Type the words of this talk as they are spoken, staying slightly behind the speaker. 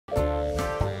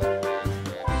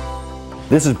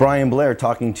This is Bryan Blair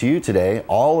talking to you today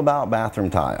all about bathroom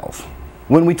tiles.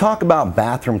 When we talk about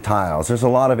bathroom tiles, there's a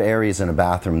lot of areas in a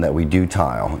bathroom that we do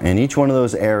tile, and each one of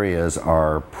those areas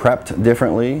are prepped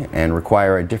differently and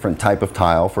require a different type of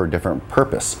tile for a different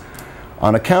purpose.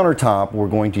 On a countertop, we're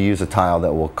going to use a tile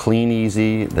that will clean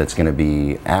easy, that's going to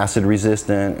be acid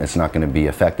resistant, it's not going to be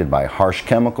affected by harsh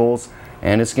chemicals,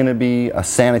 and it's going to be a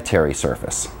sanitary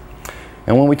surface.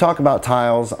 And when we talk about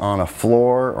tiles on a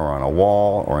floor or on a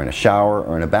wall or in a shower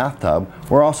or in a bathtub,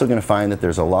 we're also going to find that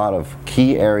there's a lot of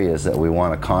key areas that we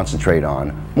want to concentrate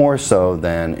on, more so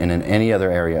than in any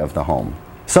other area of the home.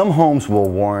 Some homes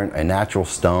will warrant a natural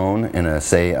stone in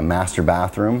say a master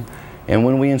bathroom, and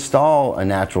when we install a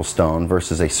natural stone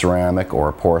versus a ceramic or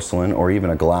a porcelain or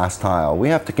even a glass tile, we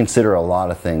have to consider a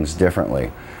lot of things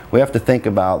differently. We have to think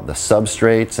about the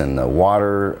substrates and the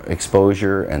water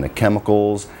exposure and the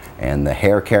chemicals and the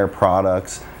hair care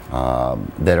products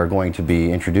that are going to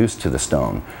be introduced to the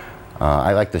stone.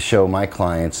 I like to show my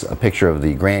clients a picture of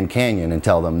the Grand Canyon and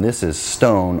tell them this is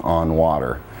stone on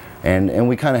water. And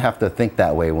we kind of have to think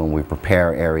that way when we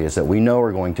prepare areas that we know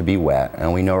are going to be wet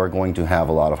and we know are going to have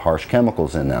a lot of harsh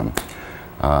chemicals in them.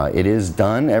 It is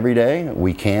done every day.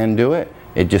 We can do it.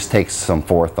 It just takes some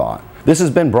forethought. This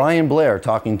has been Bryan Blair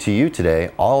talking to you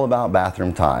today all about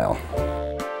bathroom tile.